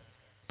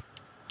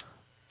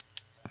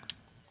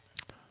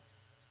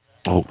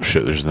 Oh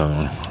shit, there's another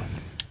one.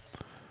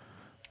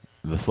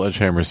 The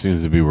sledgehammer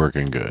seems to be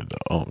working good.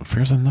 Oh,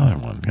 there's another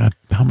one. God,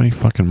 how many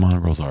fucking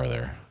mongrels are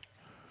there?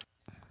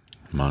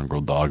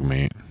 Mongrel dog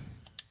meat.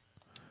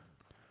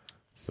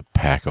 It's a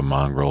pack of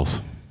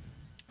mongrels.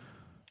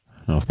 I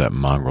don't know if that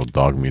mongrel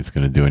dog meat's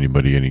going to do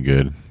anybody any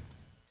good.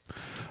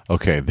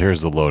 Okay,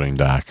 there's the loading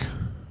dock.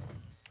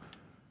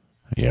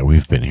 Yeah,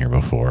 we've been here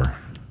before.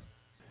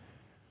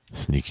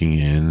 Sneaking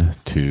in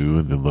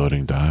to the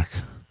loading dock.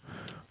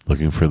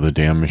 Looking for the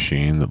damn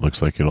machine that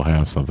looks like it'll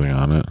have something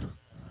on it.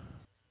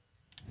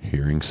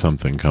 Hearing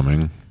something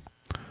coming.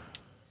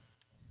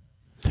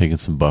 Taking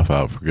some buff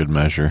out for good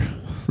measure.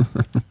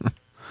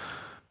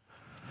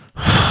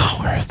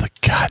 Where's the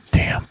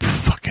goddamn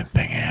fucking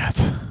thing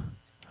at?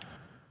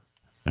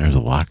 There's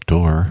a locked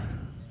door.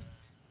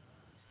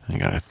 I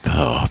got it.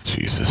 Oh,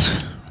 Jesus.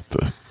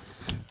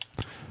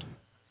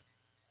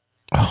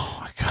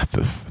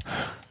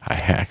 I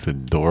hacked the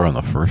door on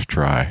the first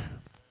try.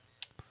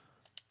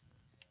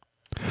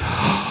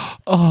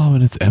 Oh,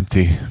 and it's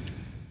empty.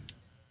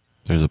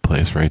 There's a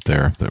place right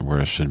there where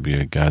it should be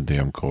a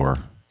goddamn core.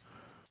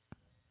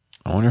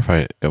 I wonder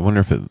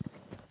if it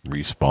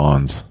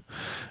respawns,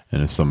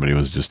 and if somebody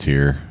was just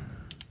here.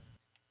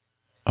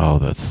 Oh,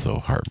 that's so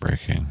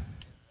heartbreaking.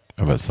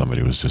 I bet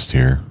somebody was just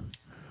here,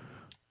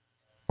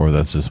 or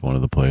that's just one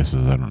of the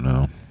places. I don't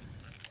know.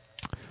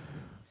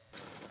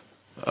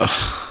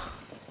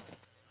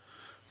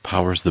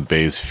 Powers the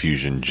base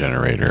fusion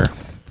generator.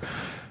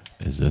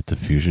 Is it the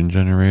fusion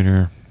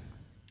generator?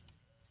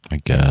 I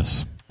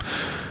guess.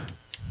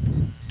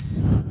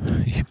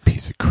 You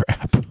piece of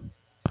crap.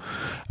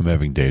 I'm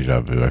having deja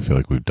vu. I feel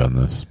like we've done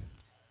this.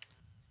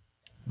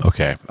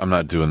 Okay, I'm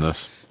not doing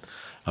this.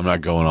 I'm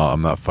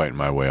not fighting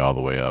my way all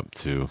the way up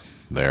to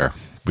there.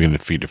 We're going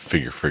to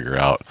figure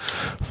out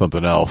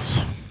something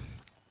else.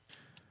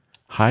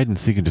 Hide and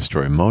seek and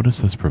destroy. Modus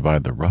has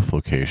provided the rough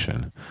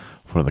location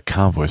for one of the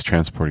convoys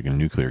transporting a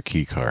nuclear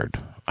key card.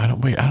 Where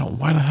did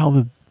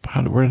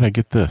I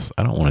get this?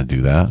 I don't want to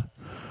do that.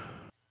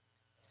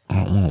 I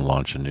don't want to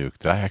launch a nuke.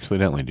 Did I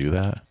accidentally do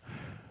that?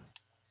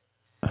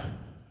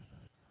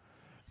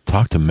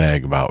 Talk to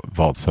Meg about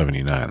Vault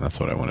 79. That's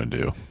what I want to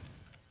do.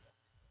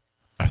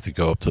 I have to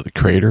go up to the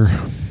crater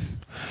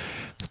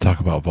to talk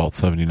about Vault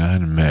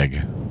 79 and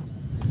Meg.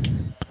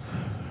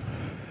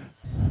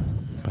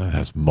 But it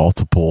has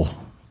multiple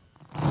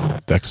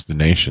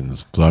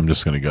destinations, so I'm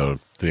just going to go to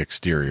the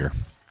exterior.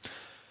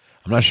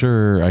 I'm not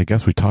sure. I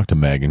guess we talked to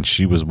Meg, and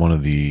she was one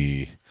of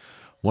the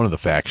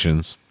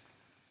factions.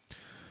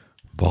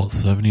 Vault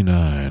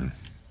 79.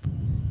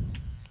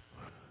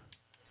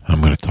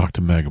 I'm going to talk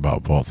to Meg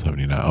about Vault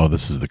 79. Oh,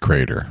 this is the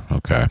crater.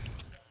 Okay.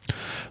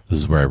 This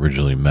is where I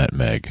originally met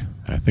Meg.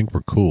 I think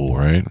we're cool,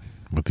 right?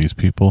 With these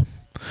people.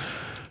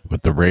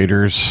 with the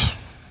Raiders.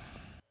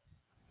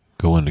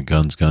 Go into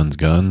guns, guns,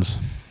 guns.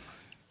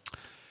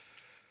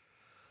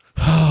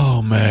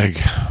 Oh, Meg,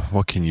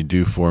 what can you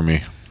do for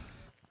me?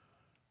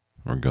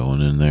 We're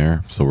going in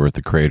there. So we're at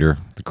the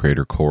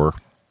crater core.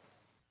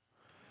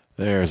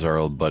 There's our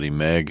old buddy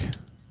Meg.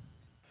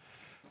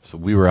 So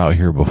we were out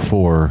here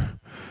before,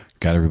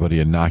 got everybody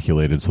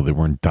inoculated so they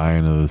weren't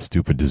dying of the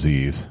stupid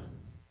disease.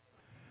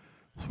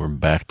 So we're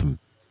back to...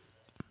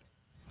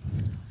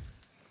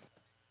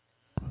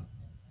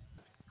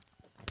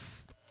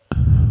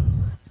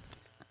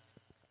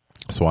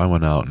 So I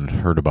went out and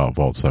heard about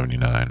Vault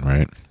 79,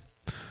 right?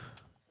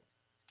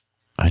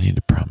 I need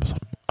to promise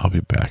I'll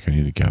be back. I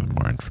need to gather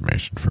more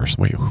information first.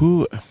 Wait,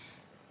 who...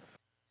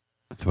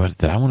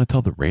 Did I want to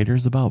tell the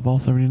Raiders about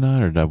Vault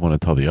 79, or did I want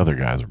to tell the other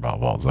guys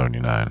about Vault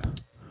 79?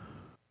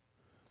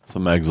 So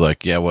Meg's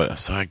like, yeah, what?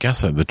 So I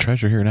guess the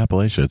treasure here in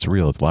Appalachia, it's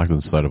real. It's locked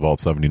inside of Vault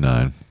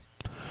 79.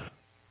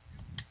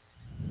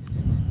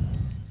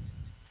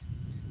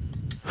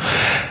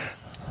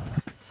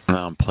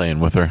 Now I'm playing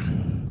with her.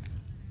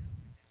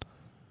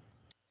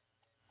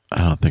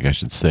 I don't think I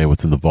should say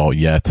what's in the vault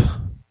yet.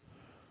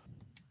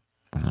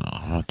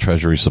 Oh,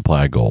 treasury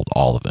supply gold,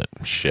 all of it.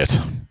 Shit.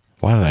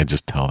 Why did I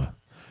just tell her?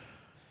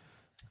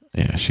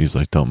 Yeah, she's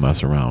like, don't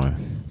mess around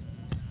with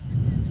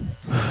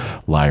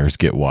liars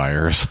get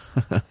wires.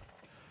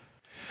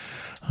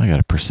 I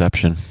got a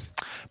perception.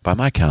 By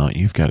my count,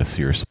 you've got a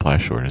serious supply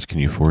shortage. Can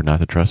you afford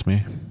not to trust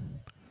me?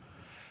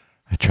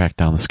 I tracked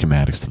down the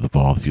schematics to the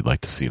vault if you'd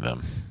like to see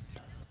them.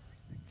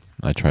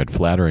 I tried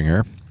flattering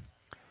her.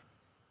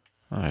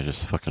 I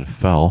just fucking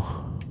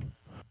fell.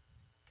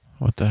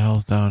 What the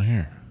hell's down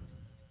here?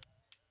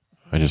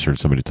 I just heard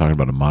somebody talking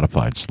about a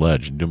modified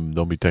sledge.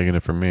 Don't be taking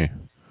it from me.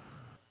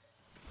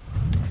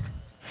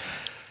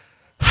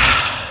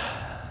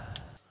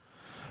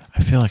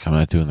 I feel like I'm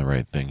not doing the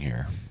right thing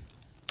here.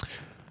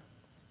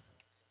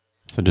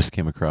 So I just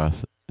came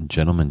across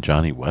gentleman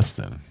Johnny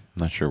Weston. I'm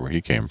not sure where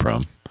he came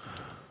from.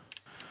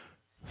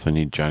 So I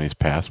need Johnny's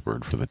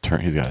password for the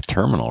he's got a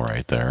terminal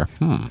right there.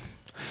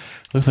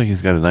 Looks like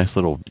he's got a nice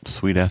little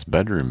sweet-ass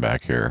bedroom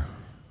back here.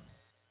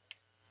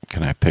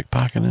 Can I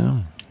pickpocket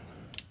him?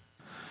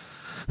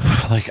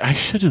 Like, I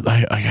should have...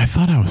 I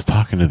thought I was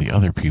talking to the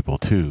other people,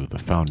 too. The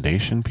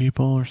Foundation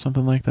people or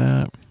something like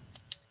that.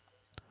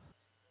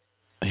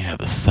 Yeah,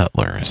 the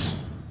settlers.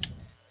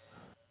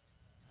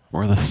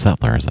 Where are the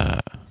settlers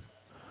at?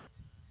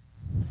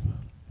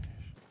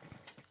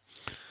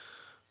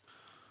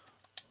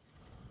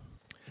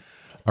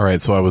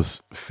 Alright, so I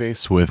was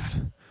faced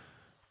with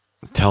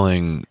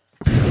telling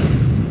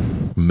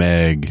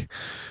Meg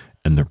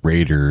and the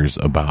Raiders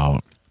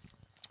about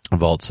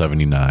Vault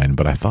 79,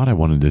 but I thought I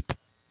wanted to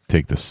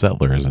take the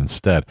settlers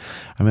instead.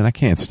 I mean, I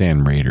can't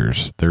stand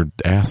Raiders. They're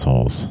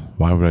assholes.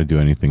 Why would I do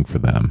anything for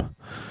them?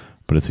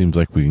 But it seems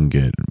like we can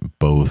get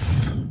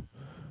both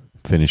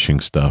finishing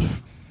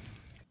stuff.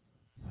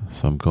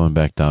 So I'm going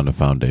back down to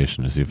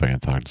Foundation to see if I can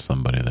talk to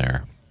somebody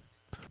there.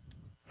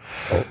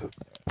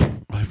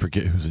 I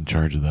forget who's in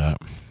charge of that.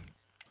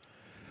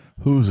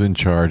 Who's in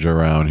charge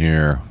around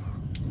here?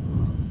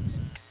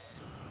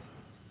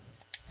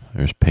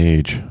 There's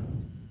Paige.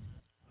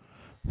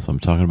 So I'm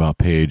talking about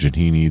Paige and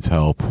he needs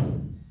help.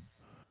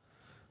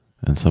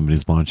 And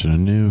somebody's launching a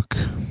nuke.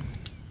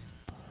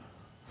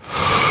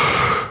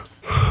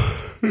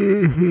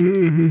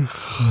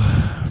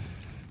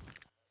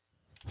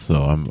 So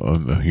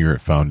I'm here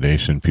at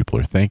Foundation. People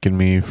are thanking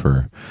me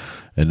for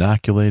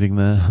inoculating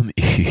them.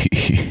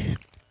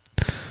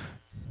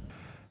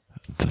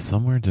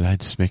 Somewhere did I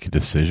just make a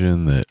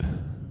decision that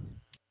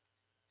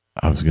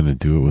I was going to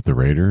do it with the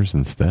Raiders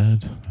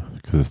instead?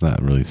 Because it's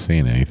not really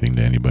saying anything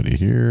to anybody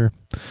here.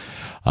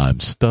 I'm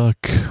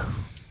stuck.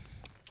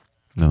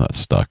 No, not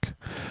stuck.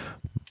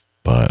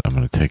 But I'm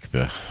going to take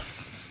the...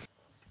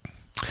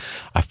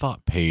 I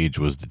thought Paige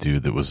was the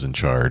dude that was in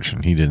charge,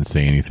 and he didn't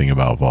say anything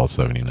about Vault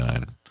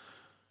 79.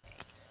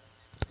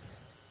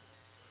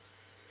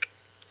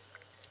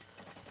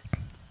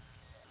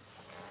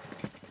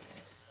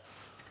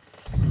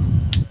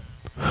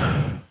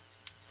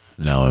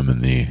 Now I'm in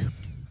the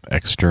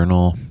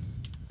external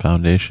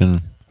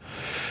Foundation.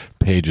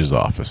 Paige's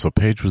office. So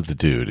Paige was the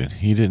dude, and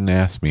he didn't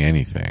ask me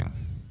anything.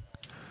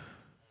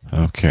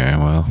 Okay,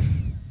 well...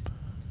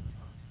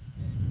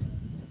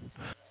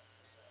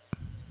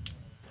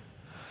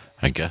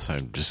 I guess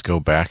I'd just go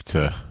back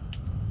to...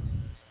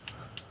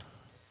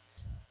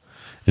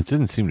 It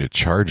didn't seem to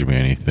charge me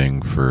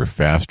anything for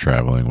fast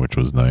traveling, which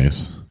was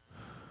nice.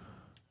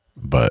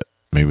 But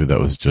maybe that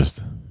was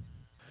just...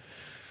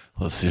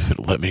 Let's see if it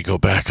let me go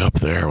back up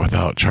there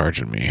without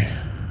charging me.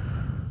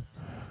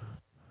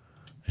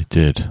 It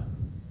did.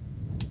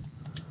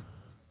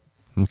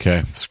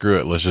 Okay, screw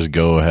it. Let's just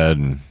go ahead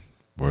and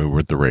we're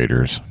with the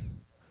Raiders.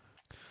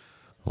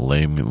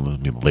 Let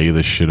me lay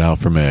this shit out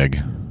for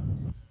Meg.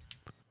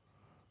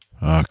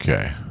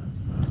 Okay.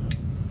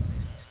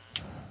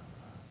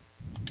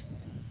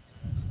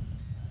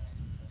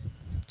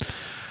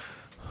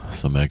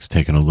 So Meg's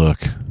taking a look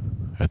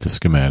at the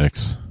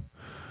schematics.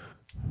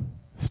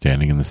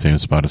 Standing in the same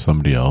spot as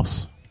somebody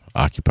else.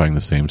 occupying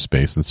the same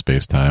space in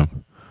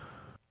space-time.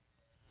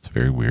 It's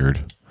very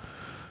weird.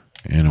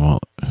 And well,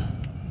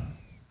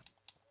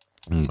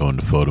 I'm going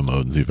to photo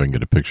mode and see if I can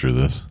get a picture of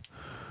this.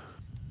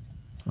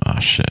 Oh,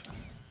 shit.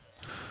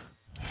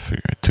 I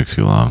figure it took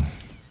too long.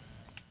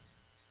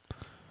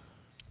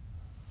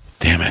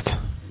 Damn it.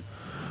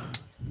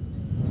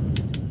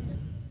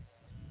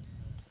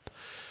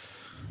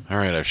 All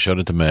right, I've showed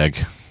it to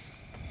Meg.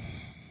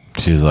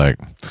 She's like,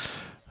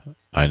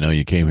 I know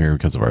you came here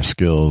because of our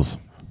skills.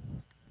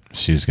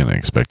 She's going to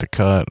expect a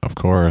cut, of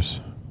course.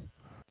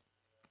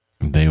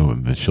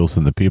 She'll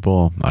send the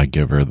people. I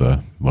give her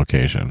the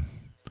location.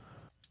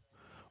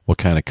 What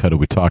kind of cut are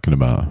we talking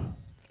about?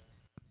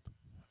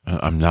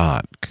 I'm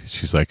not.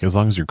 She's like, as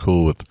long as you're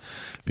cool with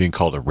being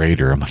called a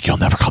raider. I'm like, you'll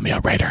never call me a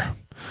raider.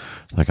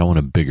 Like, I want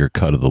a bigger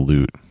cut of the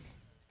loot.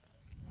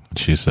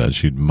 She said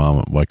she'd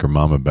like her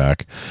mama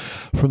back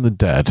from the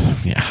dead.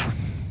 Yeah.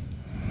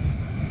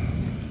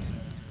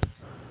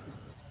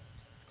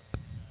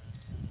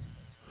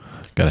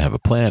 Gotta have a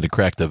plan to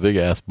crack the big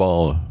ass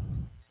ball.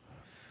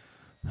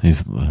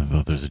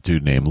 There's a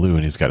dude named Lou,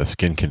 and he's got a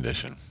skin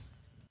condition.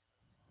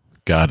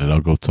 Got it. I'll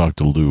go talk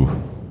to Lou.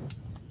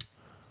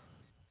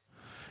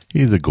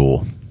 He's a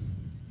ghoul.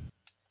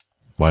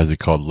 Why is he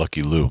called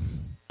Lucky Lou?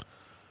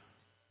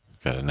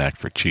 Got a knack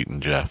for cheating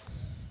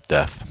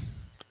death.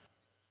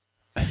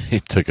 He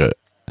took an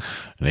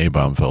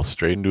A-bomb, fell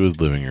straight into his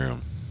living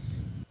room.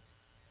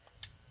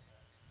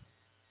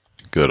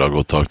 Good, I'll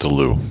go talk to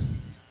Lou.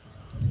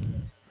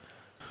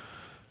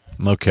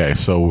 Okay,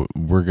 so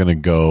we're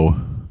going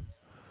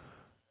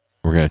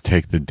to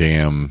take the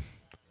damn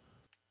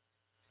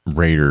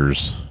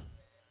raiders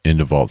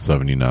into Vault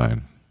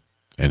 79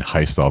 and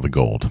heist all the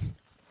gold.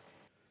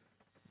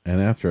 And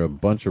after a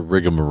bunch of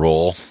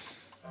rigmarole,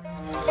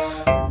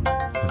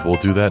 we'll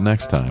do that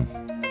next time.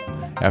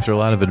 After a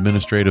lot of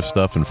administrative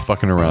stuff and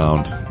fucking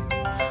around,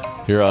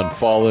 here on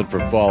Fallen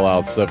for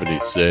Fallout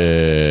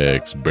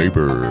 76,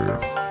 baby.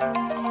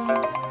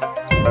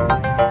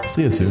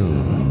 See you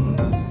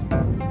soon.